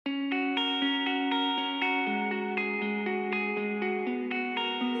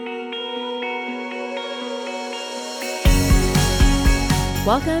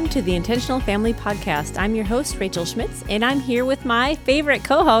Welcome to the Intentional Family Podcast. I'm your host, Rachel Schmitz, and I'm here with my favorite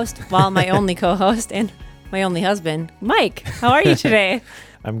co-host, my only co-host and my only husband, Mike. How are you today?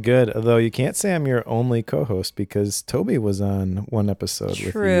 I'm good, although you can't say I'm your only co-host because Toby was on one episode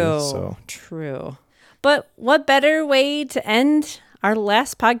with you. True. But what better way to end our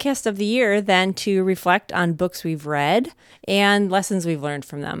last podcast of the year than to reflect on books we've read and lessons we've learned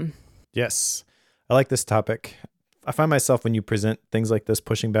from them? Yes, I like this topic. I find myself, when you present things like this,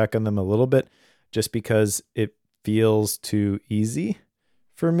 pushing back on them a little bit just because it feels too easy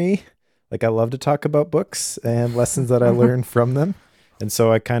for me. Like, I love to talk about books and lessons that I learned from them. And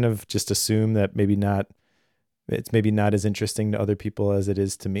so I kind of just assume that it's maybe not as interesting to other people as it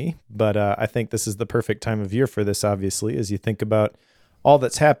is to me. But I think this is the perfect time of year for this, obviously, as you think about all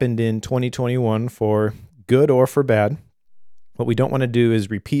that's happened in 2021 for good or for bad. What we don't want to do is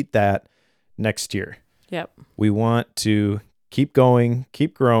repeat that next year. Yep. We want to keep going,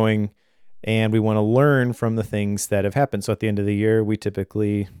 keep growing, and we want to learn from the things that have happened. So at the end of the year, we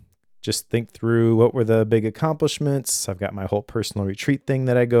typically just think through what were the big accomplishments. I've got my whole personal retreat thing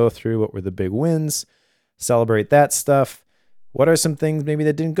that I go through. What were the big wins? Celebrate that stuff. What are some things maybe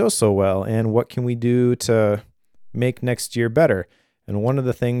that didn't go so well? And what can we do to make next year better? And one of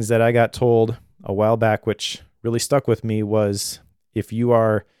the things that I got told a while back, which really stuck with me, was if you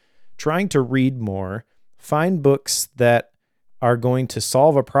are trying to read more, find books that are going to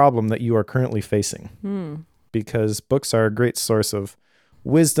solve a problem that you are currently facing. Because books are a great source of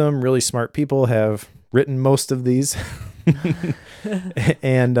wisdom. Really smart people have written most of these.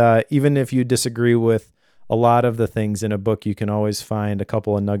 And even if you disagree with a lot of the things in a book, you can always find a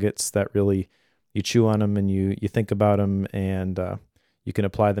couple of nuggets that really you chew on them and you think about them, and you can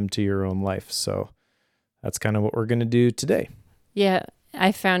apply them to your own life. So that's kind of what we're going to do today. Yeah.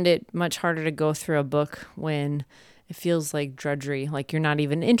 I found it much harder to go through a book when it feels like drudgery, like you're not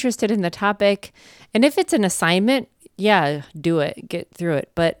even interested in the topic. And if it's an assignment, yeah, do it, get through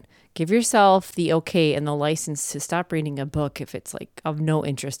it. But give yourself the okay and the license to stop reading a book if it's like of no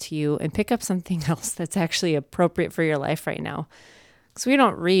interest to you, and pick up something else that's actually appropriate for your life right now. Because we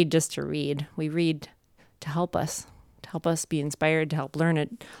don't read just to read. We read to help us be inspired, to help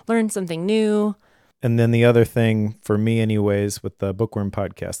learn something new. And then the other thing for me anyways, with the Bookworm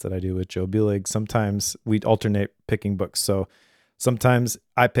podcast that I do with Joe Bulig, sometimes we alternate picking books. So sometimes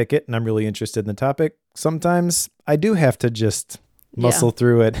I pick it and I'm really interested in the topic. Sometimes I do have to just muscle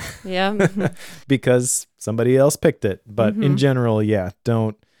through it because somebody else picked it. But in general,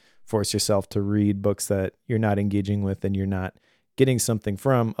 don't force yourself to read books that you're not engaging with and you're not getting something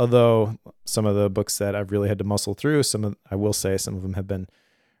from. Although some of the books that I've really had to muscle through, I will say some of them have been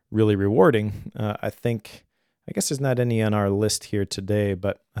really rewarding. I guess there's not any on our list here today,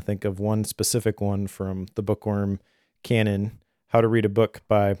 but I think of one specific one from the Bookworm canon, How to Read a Book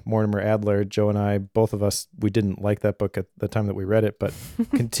by Mortimer Adler. Joe and I, both of us, we didn't like that book at the time that we read it, but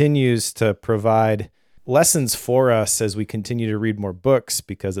continues to provide lessons for us as we continue to read more books,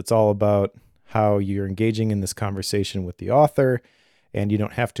 because it's all about how you're engaging in this conversation with the author, and you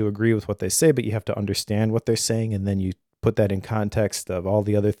don't have to agree with what they say, but you have to understand what they're saying, and then you put that in context of all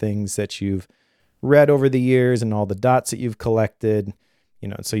the other things that you've read over the years and all the dots that you've collected,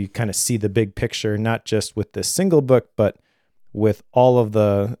 so you kind of see the big picture, not just with this single book, but with all of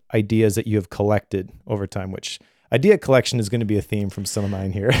the ideas that you have collected over time, which idea collection is going to be a theme from some of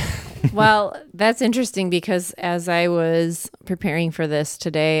mine here. Well, that's interesting, because as I was preparing for this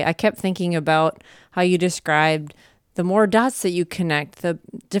today, I kept thinking about how you described the more dots that you connect, the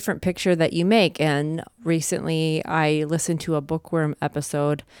different picture that you make. And recently I listened to a Bookworm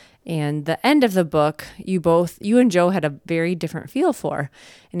episode, and the end of the book, you and Joe had a very different feel for.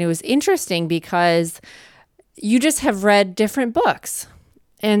 And it was interesting because you just have read different books.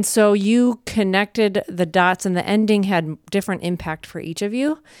 And so you connected the dots, and the ending had different impact for each of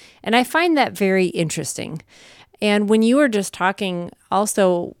you. And I find that very interesting. And when you were just talking,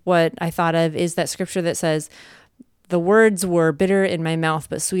 also what I thought of is that scripture that says, the words were bitter in my mouth,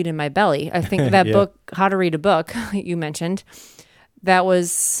 but sweet in my belly. I think that book, How to Read a Book, you mentioned, that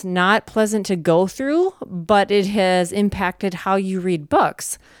was not pleasant to go through, but it has impacted how you read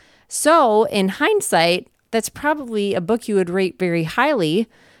books. So in hindsight, that's probably a book you would rate very highly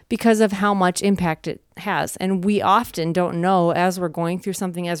because of how much impact it has. And we often don't know, as we're going through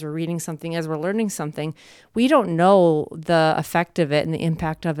something, as we're reading something, as we're learning something, we don't know the effect of it and the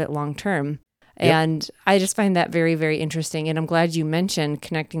impact of it long term. And I just find that very, very interesting. And I'm glad you mentioned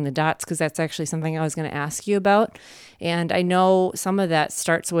connecting the dots, because that's actually something I was going to ask you about. And I know some of that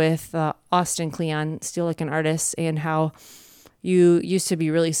starts with Austin Kleon, Steal Like an Artist, and how you used to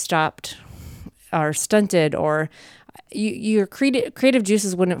be really stopped or stunted or your creative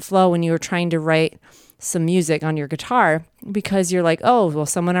juices wouldn't flow when you were trying to write some music on your guitar, because you're like, oh, well,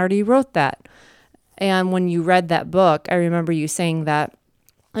 someone already wrote that. And when you read that book, I remember you saying that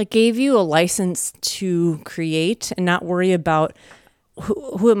it gave you a license to create and not worry about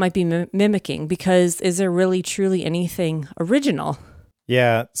who it might be mimicking, because is there really truly anything original?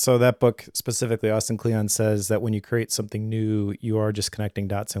 Yeah, so that book specifically, Austin Kleon says that when you create something new, you are just connecting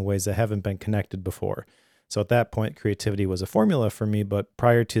dots in ways that haven't been connected before. So at that point, creativity was a formula for me. But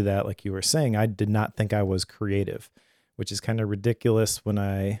prior to that, like you were saying, I did not think I was creative, which is kind of ridiculous when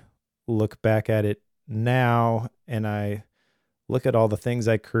I look back at it now and I look at all the things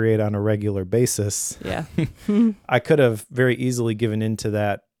I create on a regular basis. Yeah. I could have very easily given into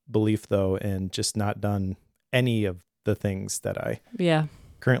that belief, though, and just not done any of the things that I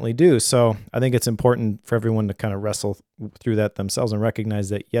currently do. So I think it's important for everyone to kind of wrestle through that themselves and recognize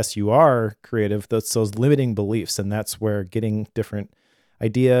that, yes, you are creative. That's those limiting beliefs. And that's where getting different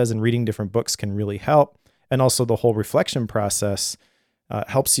ideas and reading different books can really help. And also the whole reflection process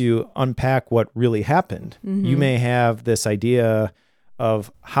helps you unpack what really happened. Mm-hmm. You may have this idea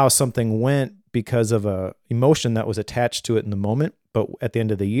of how something went because of a emotion that was attached to it in the moment. But at the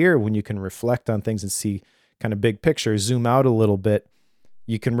end of the year, when you can reflect on things and see kind of big picture, zoom out a little bit,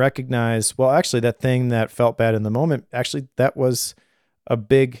 you can recognize, well, actually that thing that felt bad in the moment, actually that was a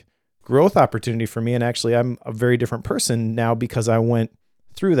big growth opportunity for me. And actually I'm a very different person now because I went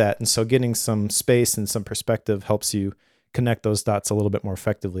through that. And so getting some space and some perspective helps you connect those dots a little bit more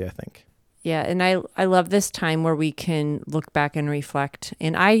effectively, I think. Yeah. And I love this time where we can look back and reflect,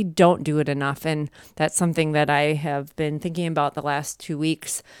 and I don't do it enough. And that's something that I have been thinking about the last 2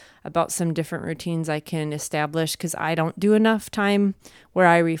 weeks, about some different routines I can establish, because I don't do enough time where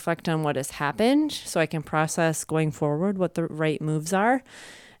I reflect on what has happened so I can process going forward what the right moves are.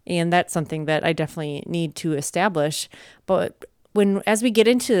 And that's something that I definitely need to establish. But as we get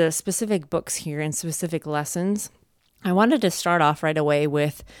into the specific books here and specific lessons, I wanted to start off right away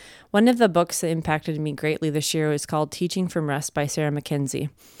with one of the books that impacted me greatly this year. Was called Teaching from Rest by Sarah Mackenzie.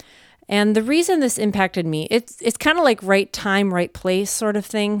 And the reason this impacted me, it's kind of like right time, right place sort of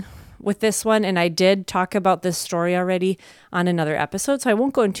thing with this one. And I did talk about this story already on another episode, so I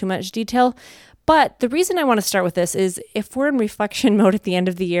won't go into too much detail. But the reason I want to start with this is if we're in reflection mode at the end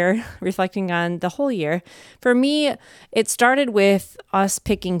of the year, reflecting on the whole year, for me, it started with us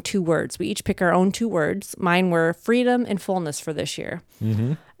picking 2 words. We each pick our own 2 words. Mine were freedom and fullness for this year.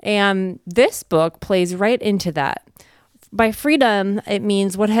 Mm-hmm. And this book plays right into that. By freedom, it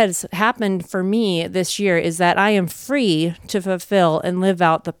means what has happened for me this year is that I am free to fulfill and live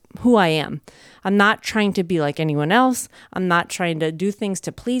out who I am. I'm not trying to be like anyone else. I'm not trying to do things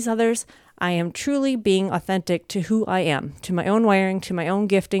to please others. I am truly being authentic to who I am, to my own wiring, to my own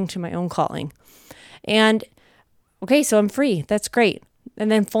gifting, to my own calling. And okay, so I'm free. That's great. And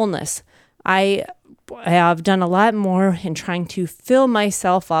then fullness. I have done a lot more in trying to fill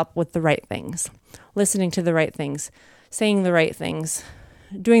myself up with the right things, listening to the right things, saying the right things,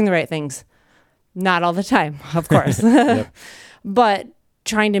 doing the right things. Not all the time, of course, but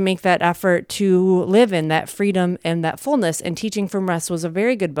trying to make that effort to live in that freedom and that fullness. And Teaching from Rest was a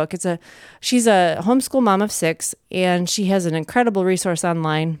very good book. She's a homeschool mom of 6, and she has an incredible resource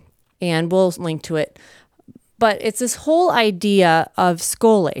online, and we'll link to it. But it's this whole idea of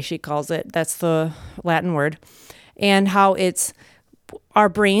scole, she calls it. That's the Latin word. And how our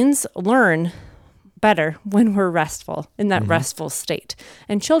brains learn better when we're restful, in that restful state.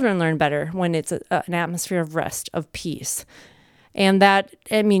 And children learn better when it's an atmosphere of rest, of peace. And that,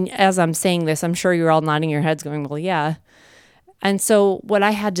 I mean, as I'm saying this, I'm sure you're all nodding your heads going, well, yeah. And so what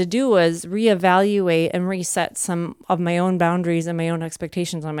I had to do was reevaluate and reset some of my own boundaries and my own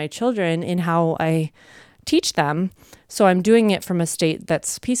expectations on my children in how I teach them. So I'm doing it from a state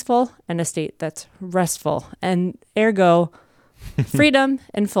that's peaceful and a state that's restful, and ergo freedom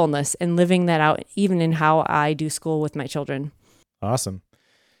and fullness, and living that out even in how I do school with my children. Awesome.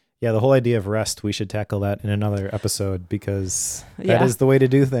 Yeah, the whole idea of rest, we should tackle that in another episode, because that is the way to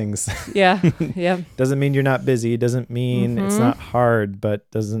do things. Yeah. Doesn't mean you're not busy. Doesn't mean it's not hard, but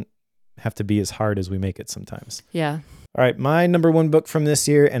doesn't have to be as hard as we make it sometimes. Yeah. All right, my number 1 book from this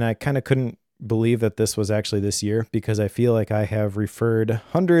year, and I kind of couldn't believe that this was actually this year, because I feel like I have referred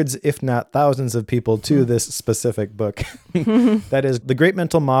hundreds, if not thousands of people to this specific book. That is The Great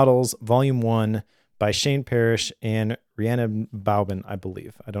Mental Models, Volume 1 by Shane Parrish and Rhiannon Baubin, I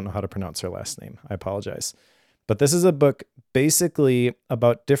believe. I don't know how to pronounce her last name. I apologize. But this is a book basically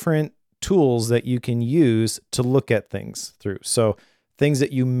about different tools that you can use to look at things through. So things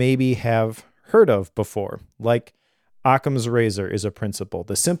that you maybe have heard of before, like Occam's razor is a principle.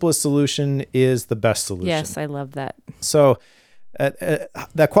 The simplest solution is the best solution. Yes, I love that. So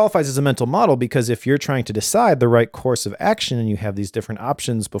that qualifies as a mental model, because if you're trying to decide the right course of action and you have these different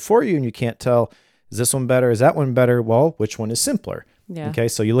options before you and you can't tell, is this one better? Is that one better? Well, which one is simpler? Yeah. Okay,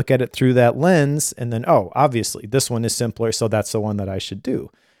 so you look at it through that lens and then, oh, obviously this one is simpler, so that's the one that I should do.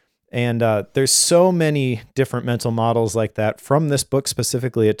 And there's so many different mental models like that. From this book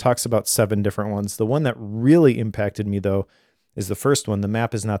specifically, it talks about 7 different ones. The one that really impacted me, though, is the first one, the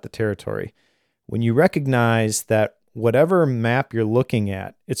map is not the territory. When you recognize that whatever map you're looking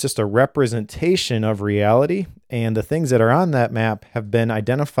at, it's just a representation of reality, and the things that are on that map have been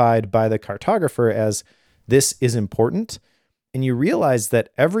identified by the cartographer as this is important, and you realize that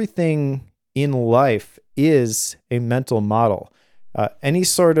everything in life is a mental model. Any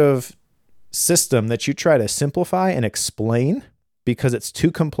sort of system that you try to simplify and explain because it's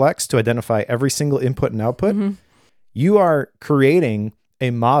too complex to identify every single input and output, you are creating a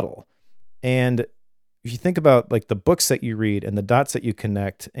model. And if you think about like the books that you read and the dots that you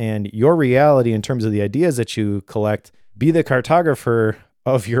connect and your reality in terms of the ideas that you collect, be the cartographer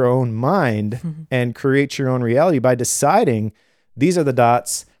of your own mind and create your own reality by deciding these are the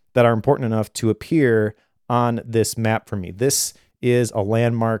dots that are important enough to appear on this map for me. This is a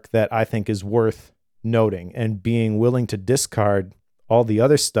landmark that I think is worth noting, and being willing to discard all the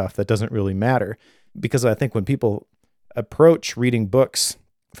other stuff that doesn't really matter. Because I think when people approach reading books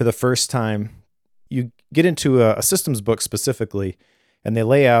for the first time, you get into a systems book specifically, and they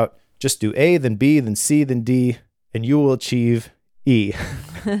lay out just do A, then B, then C, then D, and you will achieve E.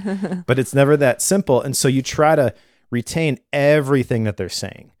 But it's never that simple. And so you try to retain everything that they're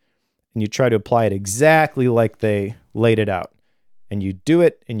saying, and you try to apply it exactly like they laid it out. And you do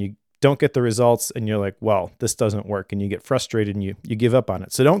it, and you don't get the results, and you're like, well, this doesn't work, and you get frustrated, and you give up on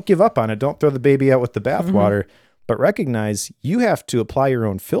it. So don't give up on it. Don't throw the baby out with the bathwater, but recognize you have to apply your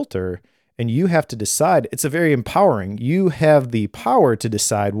own filter, and you have to decide. It's a very empowering. You have the power to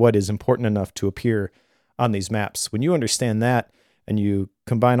decide what is important enough to appear on these maps. When you understand that, and you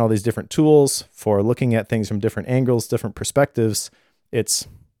combine all these different tools for looking at things from different angles, different perspectives, it's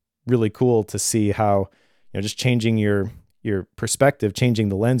really cool to see how, just changing your perspective, changing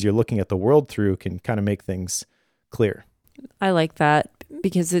the lens you're looking at the world through can kind of make things clear. I like that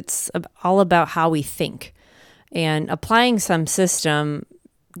because it's all about how we think, and applying some system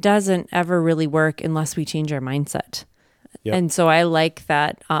doesn't ever really work unless we change our mindset. Yep. And so I like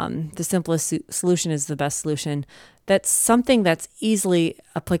that the simplest solution is the best solution. That's something that's easily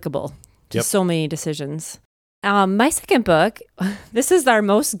applicable to so many decisions. My second book, this is our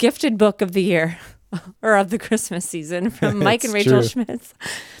most gifted book of the year. Or of the Christmas season, from Mike and Rachel Schmitz,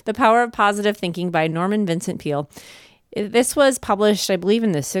 The Power of Positive Thinking by Norman Vincent Peale. This was published, I believe,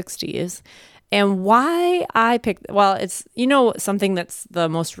 in the 60s. And why I picked, well, it's, something that's the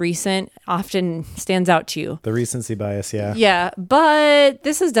most recent often stands out to you. The recency bias, yeah. Yeah, but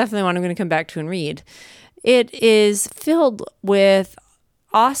this is definitely one I'm going to come back to and read. It is filled with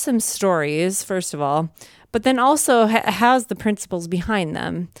awesome stories, first of all, but then also has the principles behind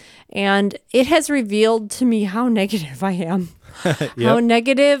them. And it has revealed to me how negative I am, how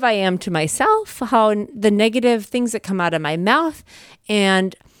negative I am to myself, how the negative things that come out of my mouth.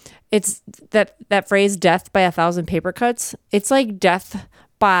 And it's that phrase, death by 1,000 paper cuts. It's like death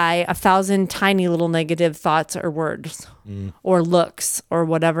by 1,000 tiny little negative thoughts or words or looks or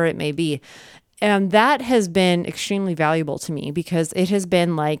whatever it may be. And that has been extremely valuable to me because it has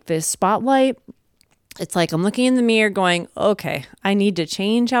been like this spotlight. It's like I'm looking in the mirror going, okay, I need to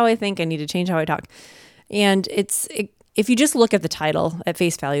change how I think. I need to change how I talk. And if you just look at the title at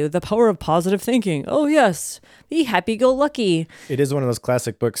face value, The Power of Positive Thinking. Oh, yes. Be happy-go-lucky. It is one of those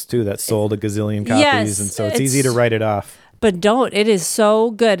classic books, too, that sold a gazillion copies. Yes, and so it's easy to write it off. But don't. It is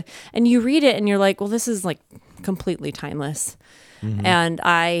so good. And you read it and you're like, well, this is like completely timeless. And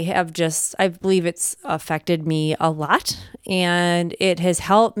I believe it's affected me a lot. And it has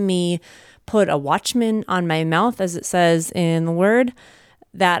helped me put a watchman on my mouth, as it says in the word,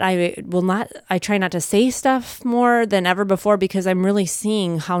 that I try not to say stuff more than ever before because I'm really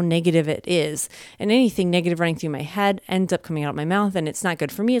seeing how negative it is. And anything negative running through my head ends up coming out of my mouth, and it's not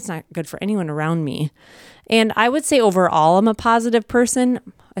good for me. It's not good for anyone around me. And I would say overall, I'm a positive person.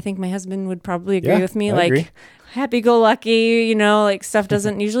 I think my husband would probably agree with me. I agree. Happy-go-lucky, like stuff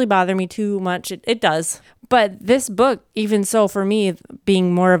doesn't usually bother me too much. It does. But this book, even so, for me,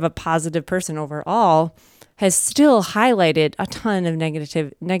 being more of a positive person overall, has still highlighted a ton of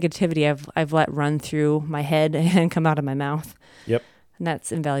negativity I've let run through my head and come out of my mouth. Yep. And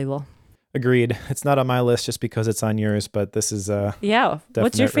that's invaluable. Agreed. It's not on my list just because it's on yours, but this is yeah.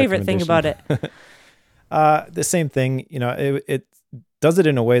 What's your favorite thing about it? The same thing, it does it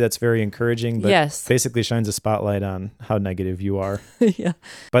in a way that's very encouraging, but Yes. basically shines a spotlight on how negative you are. Yeah.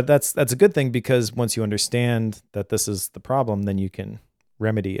 But that's a good thing, because once you understand that this is the problem, then you can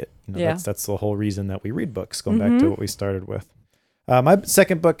remedy it. Yeah. That's the whole reason that we read books, going back to what we started with. My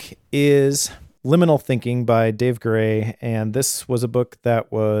second book is Liminal Thinking by Dave Gray. And this was a book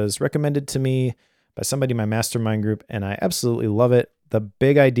that was recommended to me by somebody in my mastermind group, and I absolutely love it. The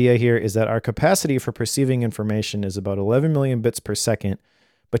big idea here is that our capacity for perceiving information is about 11 million bits per second,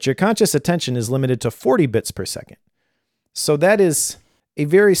 but your conscious attention is limited to 40 bits per second. So that is a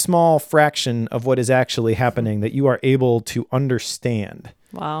very small fraction of what is actually happening that you are able to understand.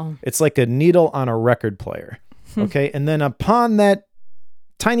 Wow. It's like a needle on a record player. Okay. And then upon that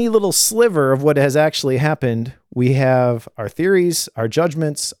tiny little sliver of what has actually happened, we have our theories, our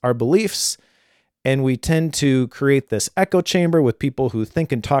judgments, our beliefs, and we tend to create this echo chamber with people who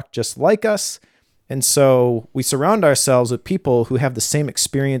think and talk just like us. And so we surround ourselves with people who have the same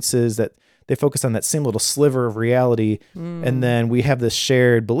experiences, that they focus on that same little sliver of reality. And then we have this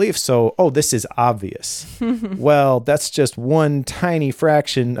shared belief. So, this is obvious. Well, that's just one tiny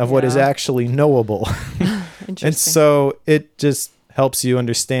fraction of what is actually knowable. And so it just helps you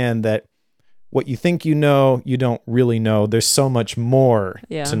understand that what you think you know, you don't really know. There's so much more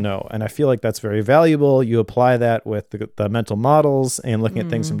to know. And I feel like that's very valuable. You apply that with the mental models and looking at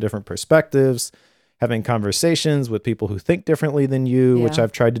things from different perspectives, having conversations with people who think differently than you, which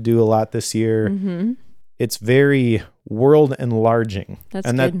I've tried to do a lot this year. It's very world enlarging.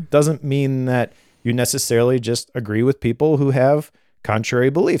 That doesn't mean that you necessarily just agree with people who have contrary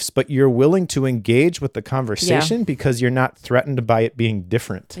beliefs, but you're willing to engage with the conversation because you're not threatened by it being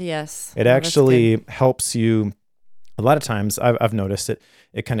different. Yes. It actually helps you. A lot of times I've noticed it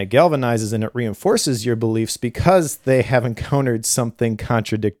kind of galvanizes and it reinforces your beliefs because they have encountered something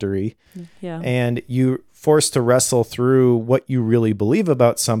contradictory. Yeah. And you're forced to wrestle through what you really believe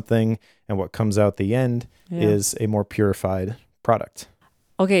about something, and what comes out the end is a more purified product.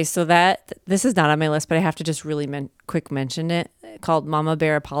 Okay, so this is not on my list, but I have to just really quick mention it, called Mama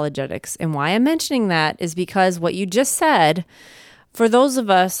Bear Apologetics. And why I'm mentioning that is because what you just said, for those of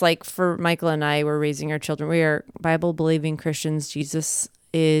us, like for Michael and I, we're raising our children. We are Bible-believing Christians. Jesus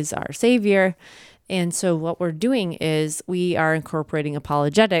is our Savior. And so what we're doing is we are incorporating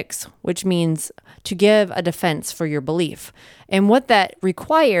apologetics, which means to give a defense for your belief. And what that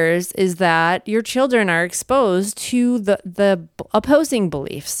requires is that your children are exposed to the opposing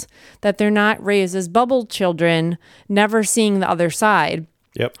beliefs, that they're not raised as bubble children, never seeing the other side.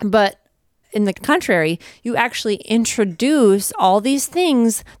 Yep. But in the contrary, you actually introduce all these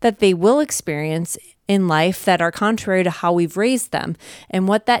things that they will experience in life that are contrary to how we've raised them. And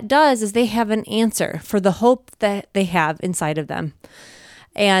what that does is they have an answer for the hope that they have inside of them.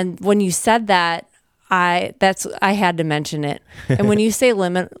 And when you said that, I had to mention it. And when you say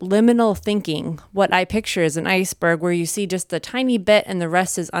liminal thinking, what I picture is an iceberg where you see just a tiny bit and the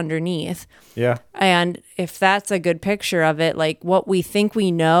rest is underneath. Yeah. And if that's a good picture of it, like what we think we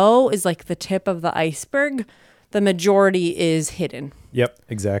know is like the tip of the iceberg, the majority is hidden. Yep,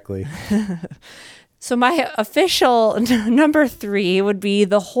 exactly. So my official number 3 would be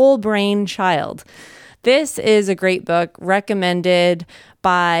The Whole Brain Child. This is a great book recommended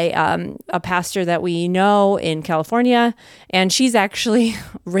by a pastor that we know in California, and she's actually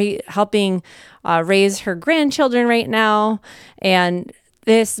helping raise her grandchildren right now. And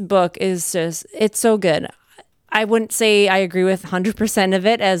this book is it's so good. I wouldn't say I agree with 100% of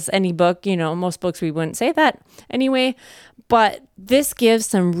it, as any book, most books we wouldn't say that anyway. But this gives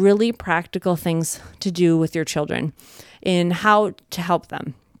some really practical things to do with your children in how to help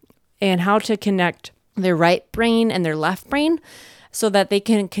them and how to connect their right brain and their left brain so that they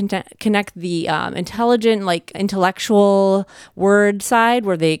can connect the intelligent, like intellectual word side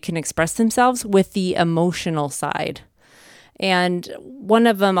where they can express themselves with the emotional side. And one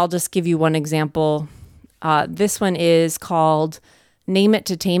of them, I'll just give you one example. This one is called Name It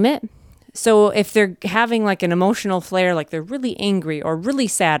to Tame It. So if they're having like an emotional flare, like they're really angry or really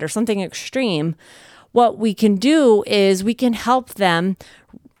sad or something extreme, what we can do is we can help them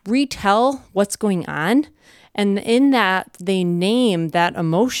retell what's going on. And in that, they name that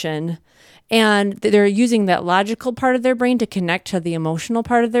emotion, and they're using that logical part of their brain to connect to the emotional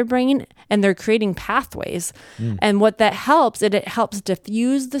part of their brain, and they're creating pathways. And what that helps, it helps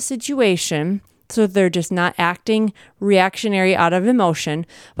diffuse the situation. So they're just not acting reactionary out of emotion,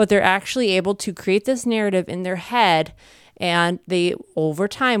 but they're actually able to create this narrative in their head, and they over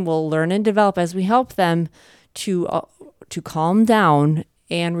time will learn and develop as we help them to calm down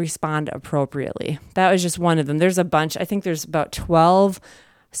and respond appropriately. That was just one of them. There's a bunch. I think there's about 12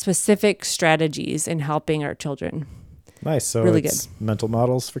 specific strategies in helping our children. Nice. So Really it's mental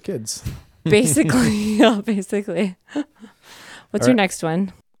models for kids. Basically, yeah, basically. What's your next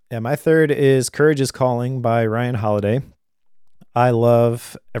one? Yeah, my third is Courage is Calling by Ryan Holiday. I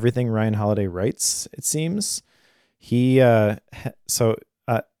love everything Ryan Holiday writes, it seems. I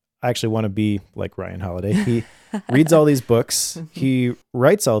actually want to be like Ryan Holiday. He reads all these books, he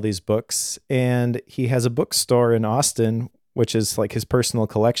writes all these books, and he has a bookstore in Austin, which is like his personal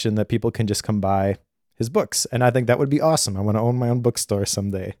collection that people can just come buy his books. And I think that would be awesome. I want to own my own bookstore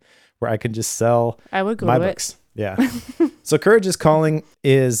someday where I can just sell I would go my to books. Yeah. So Courage is Calling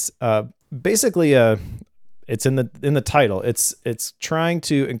is basically it's in the title. It's trying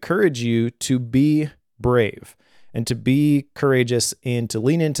to encourage you to be brave and to be courageous and to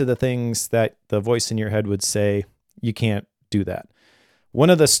lean into the things that the voice in your head would say you can't do that. One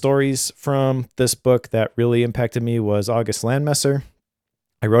of the stories from this book that really impacted me was August Landmesser.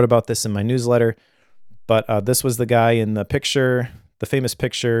 I wrote about this in my newsletter, but this was the guy in the picture, the famous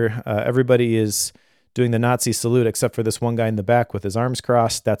picture. Everybody is doing the Nazi salute except for this one guy in the back with his arms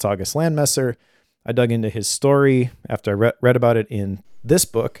crossed. That's August Landmesser. I dug into his story after I read about it in this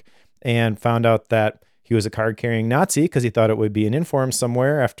book and found out that he was a card-carrying Nazi because he thought it would be an inform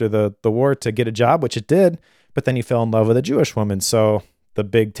somewhere after the war to get a job, which it did, but then he fell in love with a Jewish woman. So the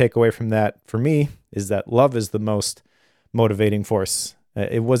big takeaway from that for me is that love is the most motivating force.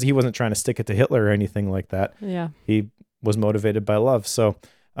 He wasn't trying to stick it to Hitler or anything like that. Yeah. He was motivated by love. So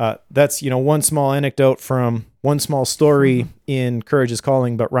that's, one small anecdote from one small story in Courage is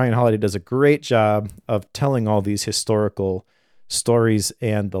Calling, but Ryan Holiday does a great job of telling all these historical stories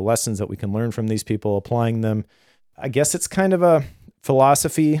and the lessons that we can learn from these people, applying them. I guess it's kind of a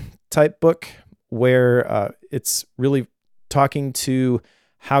philosophy type book where it's really talking to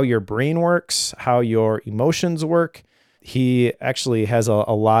how your brain works, how your emotions work. He actually has a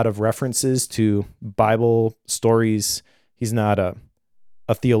lot of references to Bible stories. He's not a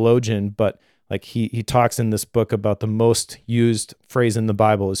theologian, but like he talks in this book about the most used phrase in the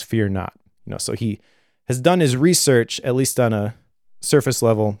Bible is fear not. So he has done his research, at least on a surface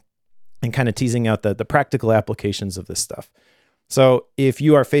level, and kind of teasing out the practical applications of this stuff. So if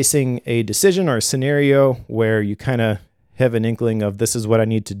you are facing a decision or a scenario where you kind of have an inkling of this is what I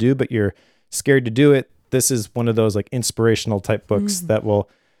need to do, but you're scared to do it, this is one of those like inspirational type books that will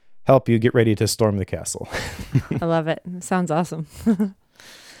help you get ready to storm the castle. I love it. Sounds awesome.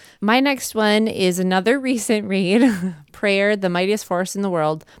 My next one is another recent read, Prayer, the Mightiest Force in the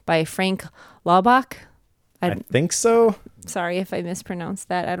World by Frank Laubach. I think so. Sorry if I mispronounced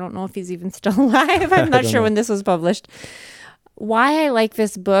that. I don't know if he's even still alive. I'm not sure when this was published. Why I like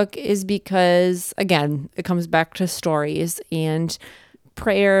this book is because, again, it comes back to stories, and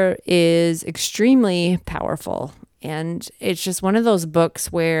prayer is extremely powerful. And it's just one of those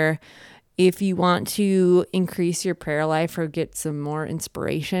books where if you want to increase your prayer life or get some more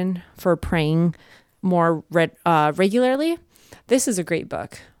inspiration for praying more regularly, this is a great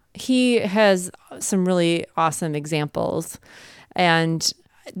book. He has some really awesome examples. And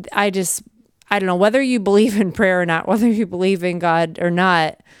I don't know, whether you believe in prayer or not, whether you believe in God or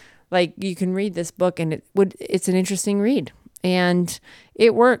not, like you can read this book and it's an interesting read. And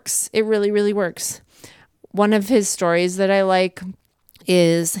it works. It really, really works. One of his stories that I like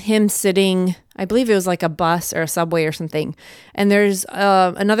is him sitting, I believe it was like a bus or a subway or something. And there's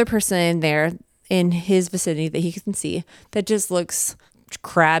another person in there in his vicinity that he can see that just looks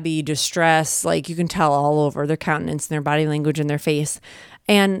crabby, distressed. Like you can tell all over their countenance and their body language and their face.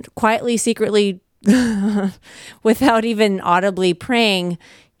 And quietly, secretly, without even audibly praying,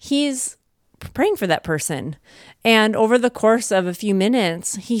 he's praying for that person. And over the course of a few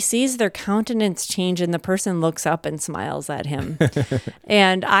minutes, he sees their countenance change and the person looks up and smiles at him.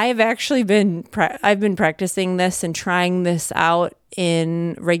 And I've actually been practicing this and trying this out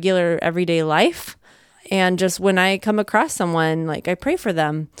in regular everyday life. And just when I come across someone, like I pray for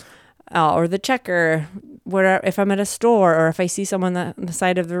them or the checker, if I'm at a store or if I see someone on the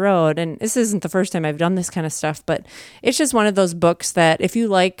side of the road. And this isn't the first time I've done this kind of stuff, but it's just one of those books that if you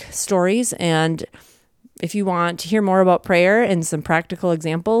like stories and if you want to hear more about prayer and some practical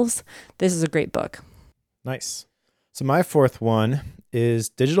examples, this is a great book. Nice. So my fourth one is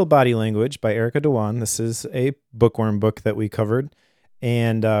Digital Body Language by Erica Dhawan. This is a bookworm book that we covered.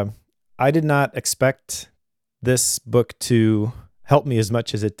 And I did not expect this book to help me as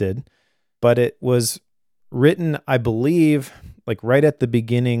much as it did, but it was written, I believe, like right at the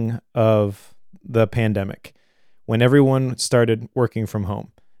beginning of the pandemic when everyone started working from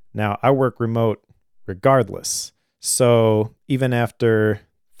home. Now, I work remote regardless. So even after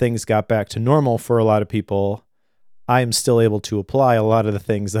things got back to normal for a lot of people, I am still able to apply a lot of the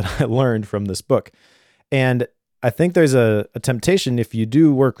things that I learned from this book. And I think there's a temptation, if you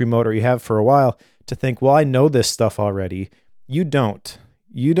do work remote or you have for a while, to think, well, I know this stuff already. You don't.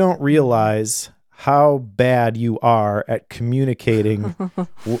 You don't realize how bad you are at communicating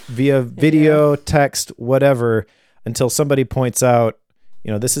via video, text, whatever, until somebody points out,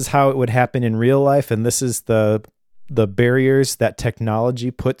 this is how it would happen in real life, and this is the barriers that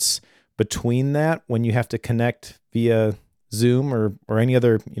technology puts between that when you have to connect via Zoom or any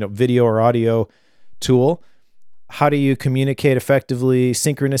other video or audio tool. How do you communicate effectively,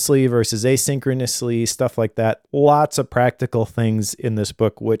 synchronously versus asynchronously, stuff like that. Lots of practical things in this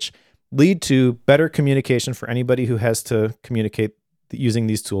book, which lead to better communication for anybody who has to communicate using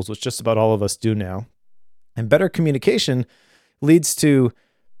these tools, which just about all of us do now. And better communication leads to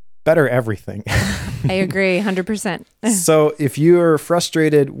better everything. I agree 100%. So if you're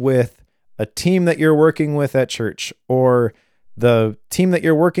frustrated with a team that you're working with at church, or the team that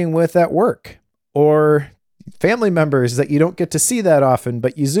you're working with at work, or family members that you don't get to see that often,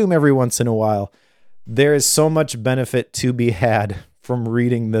 but you Zoom every once in a while, there is so much benefit to be had from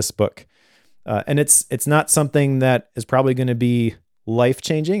reading this book. And it's not something that is probably going to be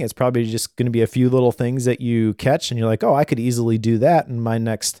life-changing. It's probably just going to be a few little things that you catch and you're like, oh, I could easily do that in my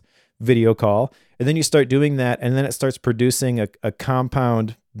next video call. And then you start doing that, and then it starts producing a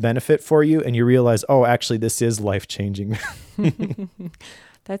compound benefit for you, and you realize, oh, actually, this is life-changing.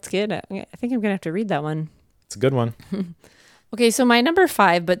 That's good. I think I'm going to have to read that one. It's a good one. Okay, so my number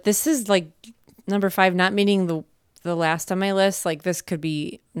 5, but this is like number 5, not meaning the last on my list. Like, this could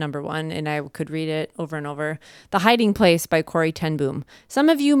be number 1, and I could read it over and over. The Hiding Place by Corrie ten Boom. Some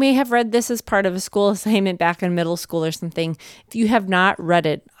of you may have read this as part of a school assignment back in middle school or something. If you have not read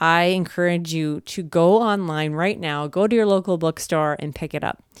it, I encourage you to go online right now, go to your local bookstore and pick it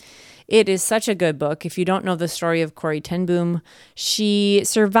up. It is such a good book. If you don't know the story of Corrie ten Boom, she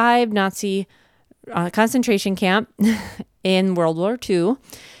survived Nazi concentration camp in World War II.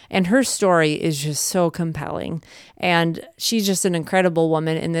 And her story is just so compelling. And she's just an incredible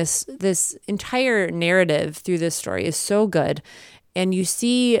woman. And this entire narrative through this story is so good. And you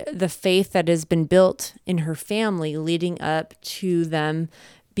see the faith that has been built in her family leading up to them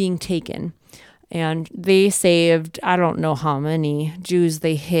being taken. And they saved, I don't know how many Jews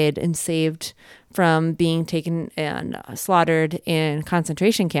they hid and saved from being taken and slaughtered in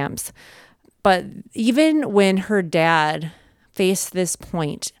concentration camps. But even when her dad faced this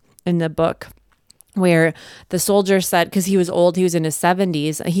point in the book where the soldier said, because he was old, he was in his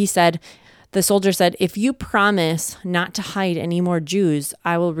 70s, the soldier said, if you promise not to hide any more Jews,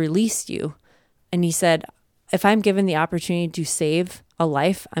 I will release you. And he said, if I'm given the opportunity to save a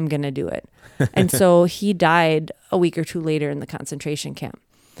life, I'm going to do it. And so he died a week or 2 later in the concentration camp.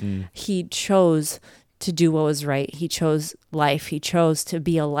 He chose to do what was right. He chose life. He chose to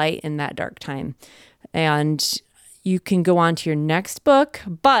be a light in that dark time. And you can go on to your next book,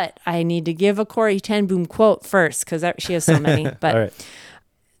 but I need to give a Corrie ten Boom quote first, because she has so many. But right.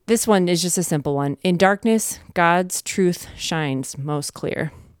 This one is just a simple one. In darkness, God's truth shines most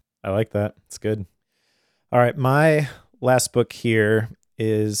clear. I like that. It's good. All right. My last book here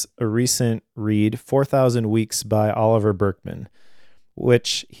is a recent read, 4,000 Weeks by Oliver Burkeman,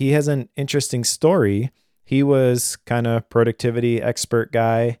 which he has an interesting story. He was kind of productivity expert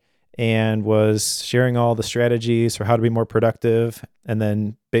guy and was sharing all the strategies for how to be more productive. And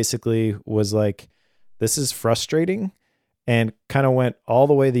then basically was like, this is frustrating, and kind of went all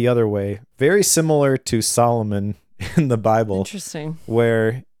the way the other way. Very similar to Solomon in the Bible. Interesting.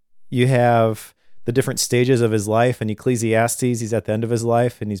 Where you have the different stages of his life, and Ecclesiastes, he's at the end of his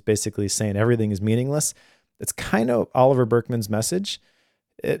life, and he's basically saying everything is meaningless. It's kind of Oliver Burkeman's message.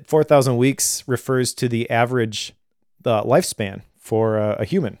 4,000 weeks refers to the average lifespan for a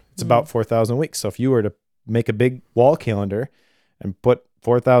human. It's about 4,000 weeks. So if you were to make a big wall calendar and put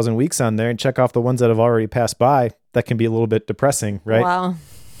 4,000 weeks on there and check off the ones that have already passed by, that can be a little bit depressing, right? Wow.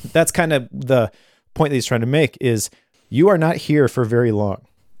 That's kind of the point that he's trying to make, is you are not here for very long.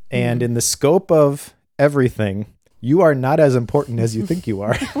 And in the scope of everything, you are not as important as you think you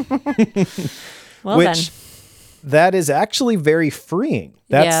are. Well, Which then. That is actually very freeing.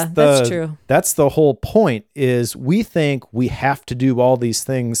 That's true. That's the whole point, is we think we have to do all these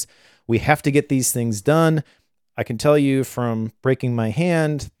things. We have to get these things done. I can tell you from breaking my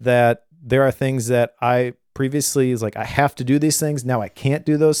hand that there are things that I previously was like, I have to do these things. Now I can't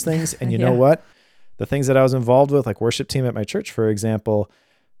do those things. And you know what? The things that I was involved with, like worship team at my church, for example,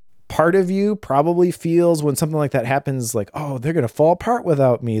 part of you probably feels when something like that happens, like, oh, they're going to fall apart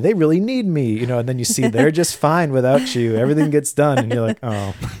without me. They really need me, and then you see they're just fine without you. Everything gets done. And you're like,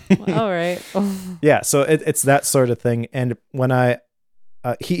 oh, All right. yeah. So it's that sort of thing. And when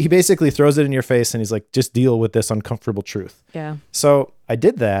he basically throws it in your face and he's like, just deal with this uncomfortable truth. Yeah. So I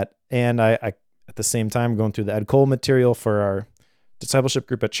did that. And I at the same time going through the Ed Cole material for our discipleship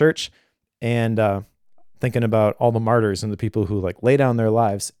group at church, and thinking about all the martyrs and the people who like lay down their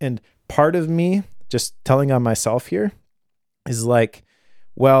lives. And part of me just telling on myself here is like,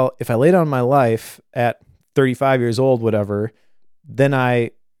 well, if I lay down my life at 35 years old, whatever, then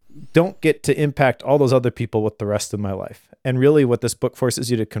I don't get to impact all those other people with the rest of my life. And really what this book forces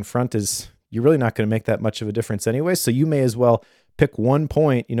you to confront is you're really not going to make that much of a difference anyway. So you may as well pick one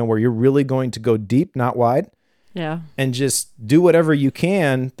point, where you're really going to go deep, not wide. Yeah. And just do whatever you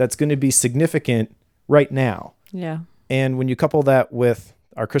can that's going to be significant right now. Yeah. And when you couple that with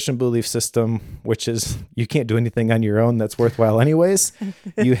our Christian belief system, which is you can't do anything on your own that's worthwhile anyways,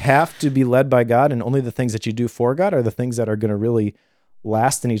 you have to be led by God, and only the things that you do for God are the things that are going to really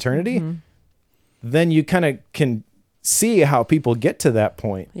last in eternity. Mm-hmm. Then you kind of can see how people get to that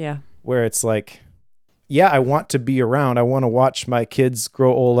point. Yeah. Where it's like, yeah, I want to be around. I want to watch my kids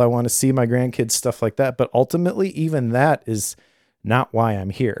grow old. I want to see my grandkids, stuff like that. But ultimately, even that is not why I'm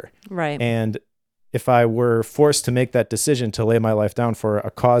here. Right. And if I were forced to make that decision to lay my life down for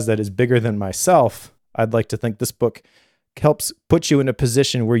a cause that is bigger than myself, I'd like to think this book helps put you in a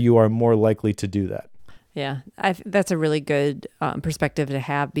position where you are more likely to do that. Yeah, that's a really good perspective to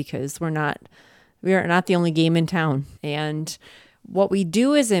have, because we are not the only game in town. And what we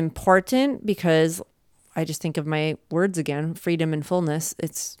do is important, because I just think of my words again, freedom and fullness.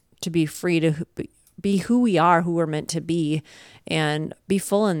 It's to be free to be who we are, who we're meant to be, and be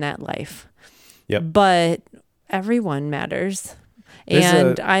full in that life. Yep. But everyone matters.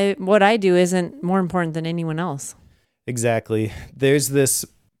 And what I do isn't more important than anyone else. Exactly. There's this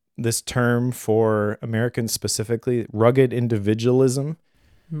term for Americans specifically, rugged individualism,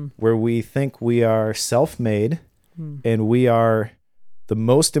 where we think we are self-made and we are the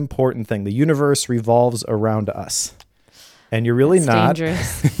most important thing. The universe revolves around us. And you're really not.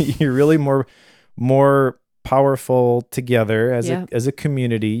 Dangerous. You're really more powerful together as a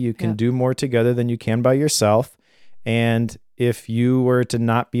community. You can do more together than you can by yourself. And if you were to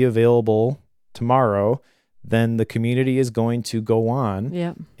not be available tomorrow, then the community is going to go on.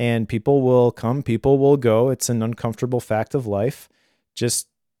 Yep. And people will come, people will go. It's an uncomfortable fact of life. Just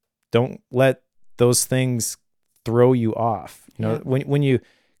don't let those things throw you off. When you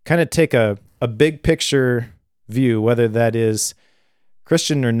kind of take a big picture view, whether that is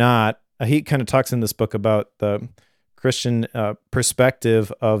Christian or not, he kind of talks in this book about the Christian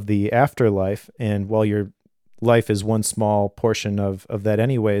perspective of the afterlife. And while your life is one small portion of that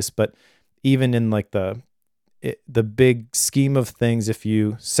anyways, but even in like the big scheme of things, if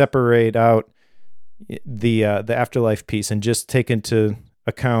you separate out the afterlife piece and just take into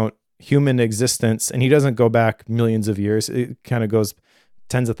account human existence, and he doesn't go back millions of years, it kind of goes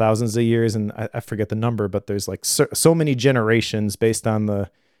tens of thousands of years, and I forget the number, but there's like so many generations based on the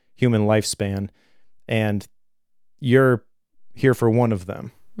human lifespan, and you're here for one of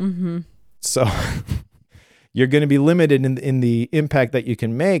them. Mm-hmm. So you're going to be limited in the impact that you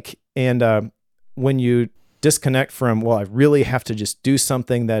can make. And when you disconnect from, well, I really have to just do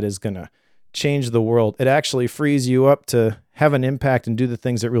something that is going to change the world, it actually frees you up to have an impact and do the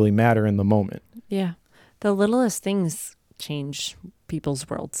things that really matter in the moment. Yeah. The littlest things change people's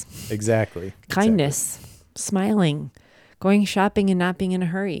worlds. Exactly. Kindness, smiling, going shopping and not being in a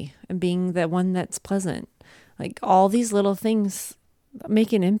hurry, and being the one that's pleasant. Like all these little things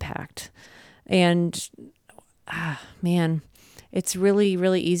make an impact. And man, it's really,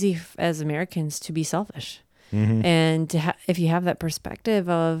 really easy as Americans to be selfish. Mm-hmm. And if you have that perspective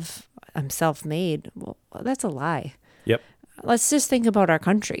of I'm self-made, well, that's a lie. Yep. Let's just think about our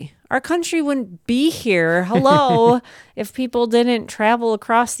country. Our country wouldn't be here, if people didn't travel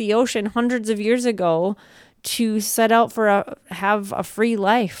across the ocean hundreds of years ago to set out have a free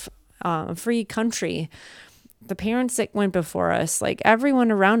life, a free country. The parents that went before us, like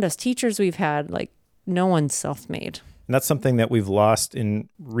everyone around us, teachers we've had, like no one's self-made. And that's something that we've lost in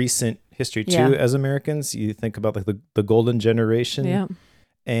recent history too, as Americans. You think about like the golden generation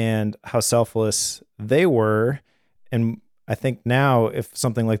and how selfless they were. And I think now if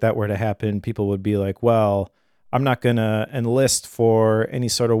something like that were to happen, people would be like, well, I'm not going to enlist for any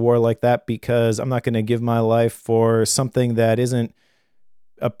sort of war like that because I'm not going to give my life for something that isn't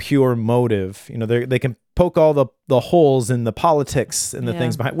a pure motive. They can poke all the holes in the politics and the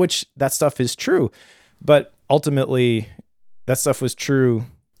things behind, which that stuff is true. But ultimately, that stuff was true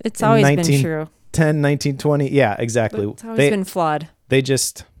It's always been true. 1920. Yeah, exactly. It's always been flawed. They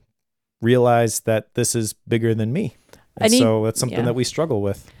just realize that this is bigger than me. And so it's something that we struggle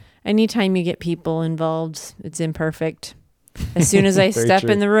with. Anytime you get people involved, it's imperfect. As soon as I step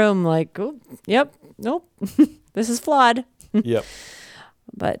in the room, like, oh, yep, nope, this is flawed. Yep.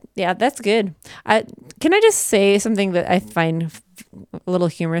 But yeah, that's good. Can I just say something that I find a little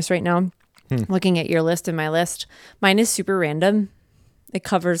humorous right now? Looking at your list and my list, mine is super random. It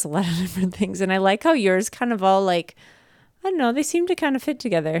covers a lot of different things. And I like how yours kind of all like, I don't know, they seem to kind of fit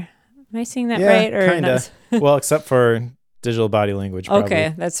together. Am I saying that right? Or kind of. Well, except for digital body language. Probably.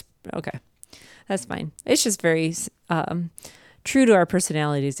 Okay, that's fine. It's just very true to our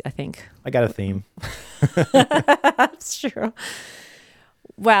personalities, I think. I got a theme. That's true.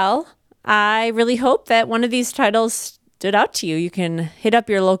 Well, I really hope that one of these titles stood out to you. You can hit up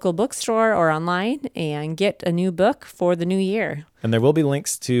your local bookstore or online and get a new book for the new year. And there will be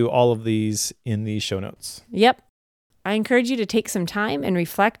links to all of these in the show notes. Yep. I encourage you to take some time and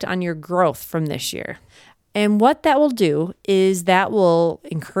reflect on your growth from this year. And what that will do is that will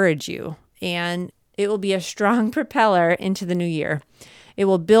encourage you, and it will be a strong propeller into the new year. It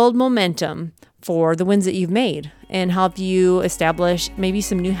will build momentum for the wins that you've made and help you establish maybe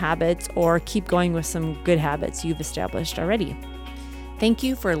some new habits or keep going with some good habits you've established already. Thank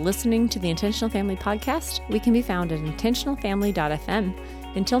you for listening to the Intentional Family Podcast. We can be found at intentionalfamily.fm.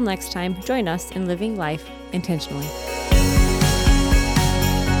 Until next time, join us in living life intentionally.